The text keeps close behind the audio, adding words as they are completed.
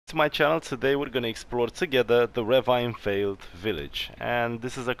to my channel. Today we're gonna explore together the Ravine failed village, and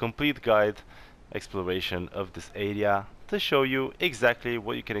this is a complete guide exploration of this area to show you exactly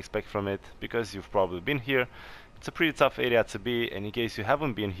what you can expect from it, because you've probably been here. It's a pretty tough area to be, and in case you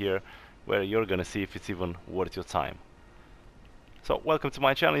haven't been here, where you're gonna see if it's even worth your time. So welcome to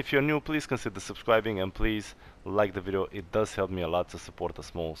my channel. If you're new, please consider subscribing and please like the video. It does help me a lot to support a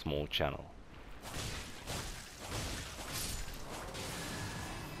small channel.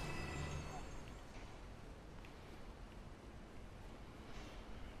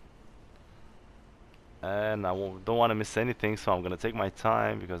 And I don't want to miss anything, so I'm gonna take my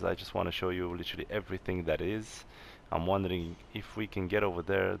time because I just want to show you literally everything that is. I'm wondering if we can get over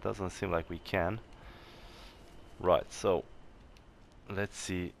there. It doesn't seem like we can. Right, so let's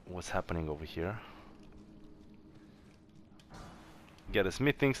see what's happening over here. Get a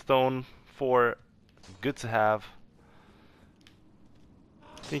smithing stone 4, good to have.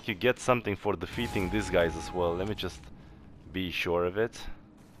 I think you get something for defeating these guys as well. Let me just be sure of it.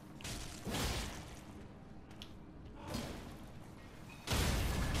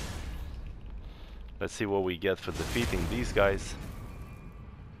 Let's see what we get for defeating these guys.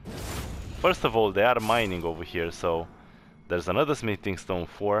 First of all, they are mining over here, so there's another smithing stone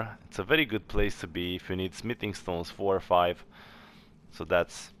 4. It's a very good place to be if you need smithing stones 4 or 5. So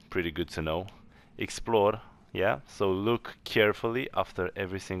that's pretty good to know. Explore, yeah, so look carefully after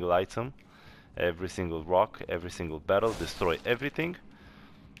every single item, every single rock, every single battle, destroy everything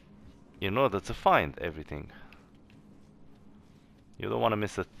in order to find everything. You don't want to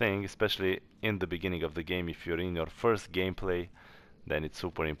miss a thing, especially in the beginning of the game. If you're in your first gameplay, then it's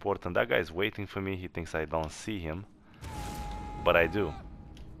super important. That guy is waiting for me. He thinks I don't see him, but I do.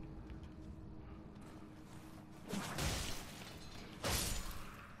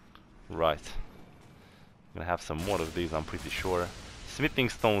 Right. I'm gonna have some more of these, I'm pretty sure. Smithing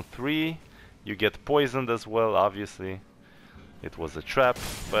stone 3. You get poisoned as well, obviously. It was a trap,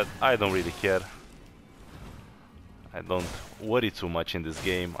 but I don't really care. I don't worry too much in this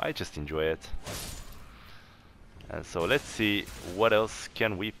game, I just enjoy it. And so let's see what else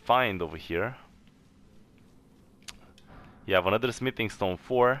can we find over here. You have another smithing stone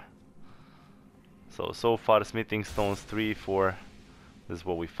 4. So far smithing stones 3, 4. This is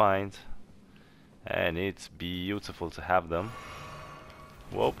what we find. And it's beautiful to have them.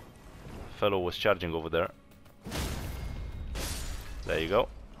 Whoop. Fellow was charging over there. There you go.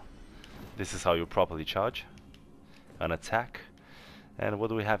 This is how you properly charge an attack. And what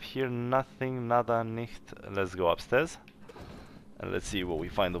do we have here? Nothing, nada, nicht. Let's go upstairs and let's see what we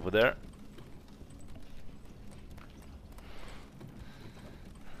find over there.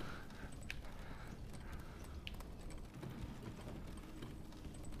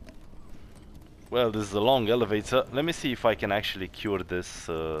 Well, this is a long elevator. Let me see if I can actually cure this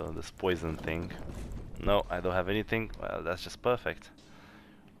this poison thing. No, I don't have anything. Well, that's just perfect.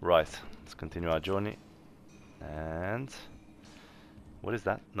 Right, let's continue our journey. And what is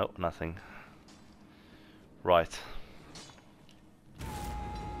that? No, nothing. Right.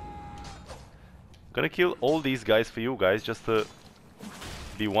 Gonna kill all these guys for you guys just to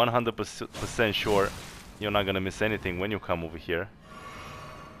be 100% sure you're not gonna miss anything when you come over here.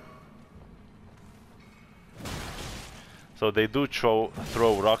 So they do throw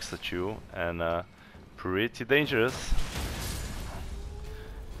rocks at you, and pretty dangerous.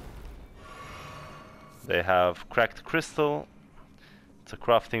 They have cracked crystal, it's a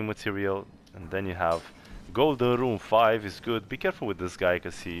crafting material, and then you have golden rune 5 is good. Be careful with this guy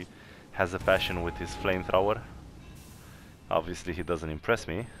because he has a passion with his flamethrower. Obviously he doesn't impress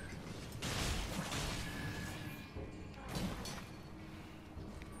me.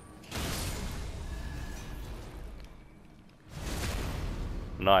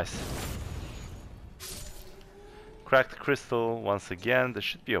 Nice. Cracked crystal once again. There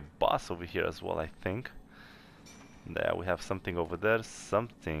should be a boss over here as well, I think. There we have something over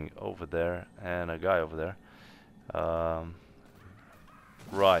there, and a guy over there.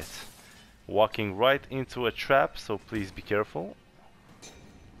 Right. Walking right into a trap, so please be careful.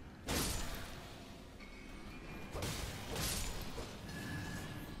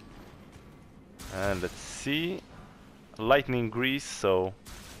 And let's see. Lightning grease, so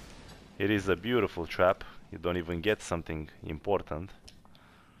it is a beautiful trap. You don't even get something important.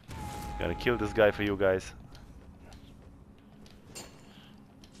 Gonna kill this guy for you guys.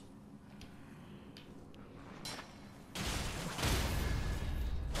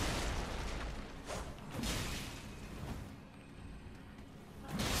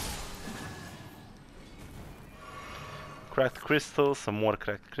 Cracked crystal, some more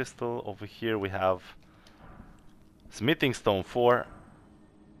cracked crystal. Over here we have smithing stone 4.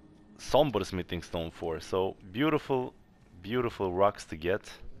 Somber Smithing Stone 4. So beautiful, beautiful rocks to get,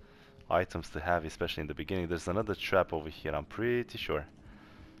 items to have, especially in the beginning. There's another trap over here, I'm pretty sure.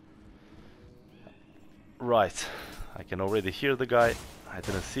 Right, I can already hear the guy. I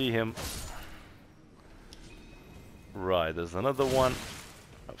didn't see him. Right, there's another one,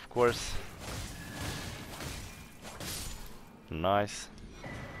 of course. Nice.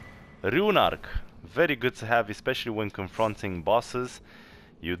 Rune Arc, very good to have, especially when confronting bosses.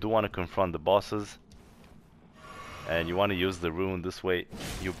 You do want to confront the bosses, and you want to use the rune. This way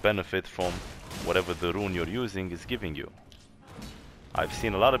you benefit from whatever the rune you're using is giving you. I've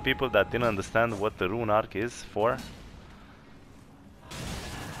seen a lot of people that didn't understand what the rune arc is for.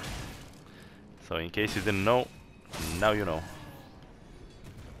 So in case you didn't know, now you know.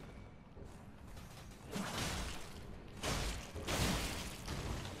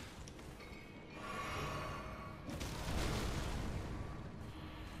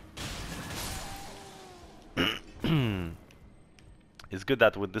 It's good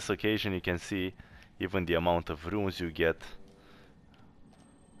that with this occasion you can see even the amount of runes you get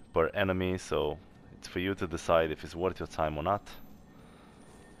per enemy, so it's for you to decide if it's worth your time or not.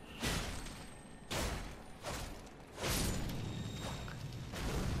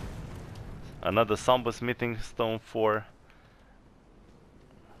 Another Somber Smithing Stone 4.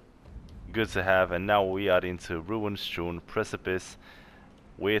 Good to have, and now we are into Ruin Strewn Precipice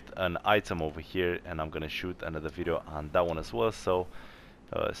with an item over here, and I'm gonna shoot another video on that one as well, so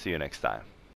see you next time.